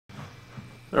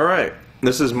Alright,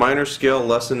 this is minor scale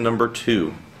lesson number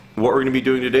 2. What we're going to be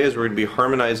doing today is we're going to be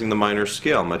harmonizing the minor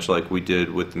scale, much like we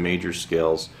did with the major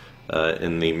scales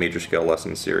in the major scale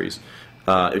lesson series.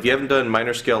 If you haven't done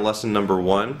minor scale lesson number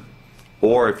 1,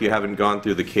 or if you haven't gone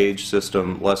through the Cage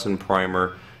system lesson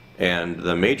primer and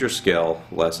the major scale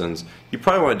lessons, you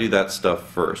probably want to do that stuff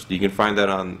first. You can find that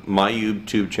on my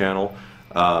YouTube channel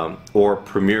or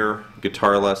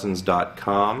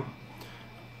premierguitarlessons.com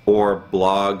or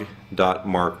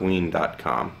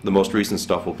blog.markwein.com. The most recent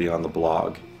stuff will be on the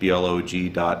blog,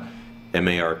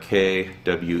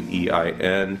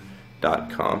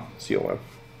 blog.markwein.com. C-O-M.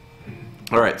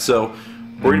 Alright, so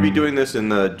we're going to be doing this in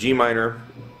the G minor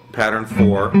pattern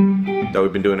 4 that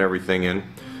we've been doing everything in.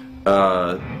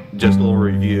 Just a little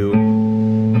review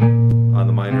on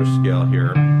the minor scale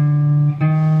here.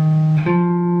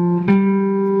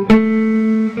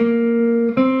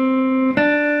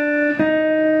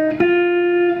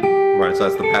 Right, so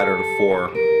that's the pattern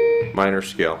 4 minor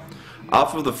scale.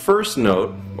 Off of the first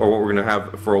note, or what we're going to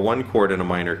have for a 1 chord in a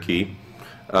minor key,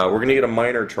 we're going to get a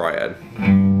minor triad.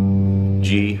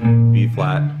 G, B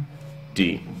flat,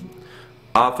 D.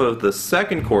 Off of the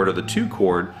second chord, or the 2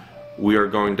 chord, we are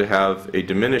going to have a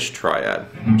diminished triad,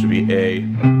 which would be A,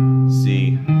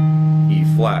 C, E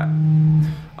flat.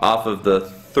 Off of the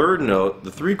third note,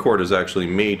 the 3 chord is actually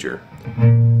major,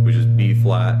 which is B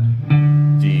flat,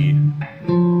 D,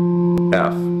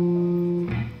 F.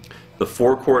 The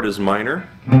 4 chord is minor,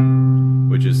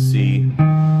 which is C,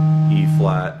 E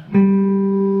flat,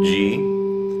 G.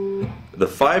 The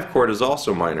 5 chord is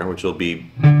also minor, which will be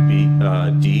B,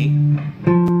 D,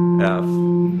 F,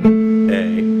 A.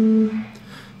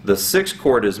 The 6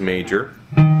 chord is major,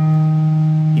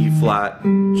 E flat,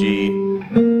 G,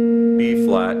 B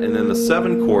flat, and then the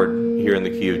 7 chord here in the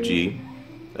key of G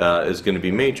is going to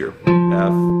be major,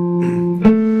 F,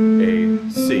 A,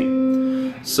 C.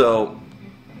 So,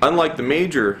 unlike the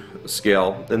major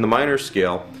scale, in the minor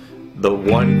scale, the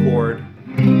 1 chord,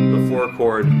 the 4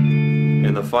 chord,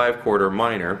 and the 5 chord are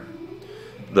minor.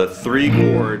 The 3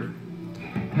 chord,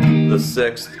 the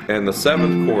 6th, and the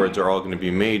 7th chords are all going to be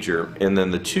major, and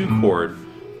then the 2 chord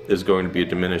is going to be a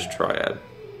diminished triad.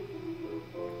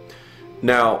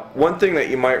 Now, one thing that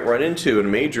you might run into in a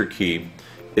major key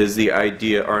is the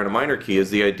idea, or in a minor key,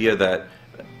 is the idea that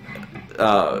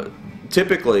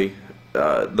typically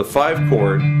the 5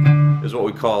 chord is what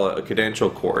we call a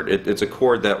cadential chord. It's a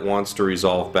chord that wants to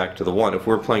resolve back to the 1. If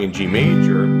we're playing in G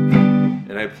major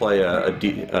and I play a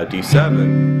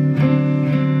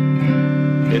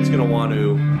D7, it's going to want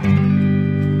to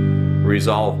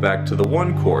resolve back to the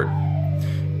 1 chord.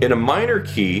 In a minor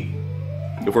key,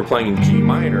 if we're playing in G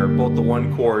minor, both the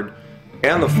 1 chord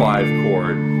and the 5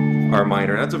 chord are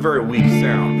minor. That's a very weak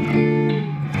sound.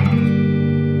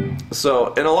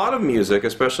 So in a lot of music,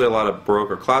 especially a lot of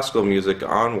Baroque or classical music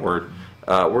onward,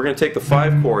 we're going to take the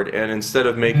 5 chord, and instead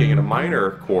of making it a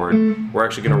minor chord, we're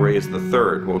actually going to raise the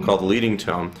 3rd, what we call the leading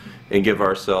tone, and give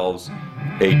ourselves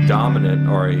a dominant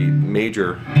or a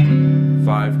major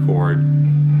 5 chord,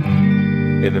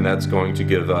 and then that's going to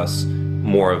give us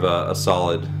more of a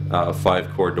solid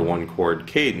 5 chord to 1 chord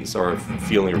cadence, or a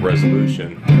feeling of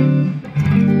resolution.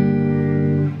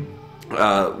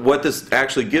 What this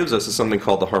actually gives us is something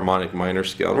called the harmonic minor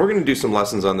scale, and we're going to do some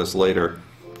lessons on this later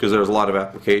because there's a lot of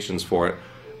applications for it.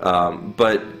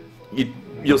 But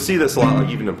you'll see this a lot, like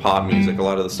even in pop music. A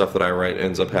lot of the stuff that I write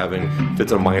ends up having, if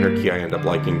it's a minor key, I end up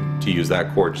liking to use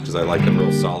that chord just because I like a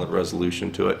real solid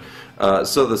resolution to it.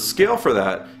 So the scale for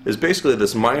that is basically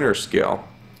this minor scale,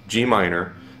 G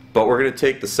minor, but we're going to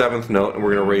take the 7th note and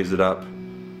we're going to raise it up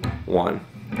 1.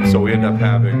 So we end up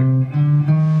having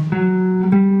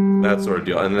that sort of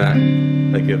deal, and that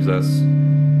gives us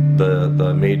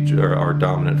the major or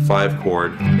dominant 5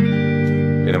 chord,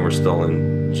 and then we're still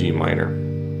in G minor.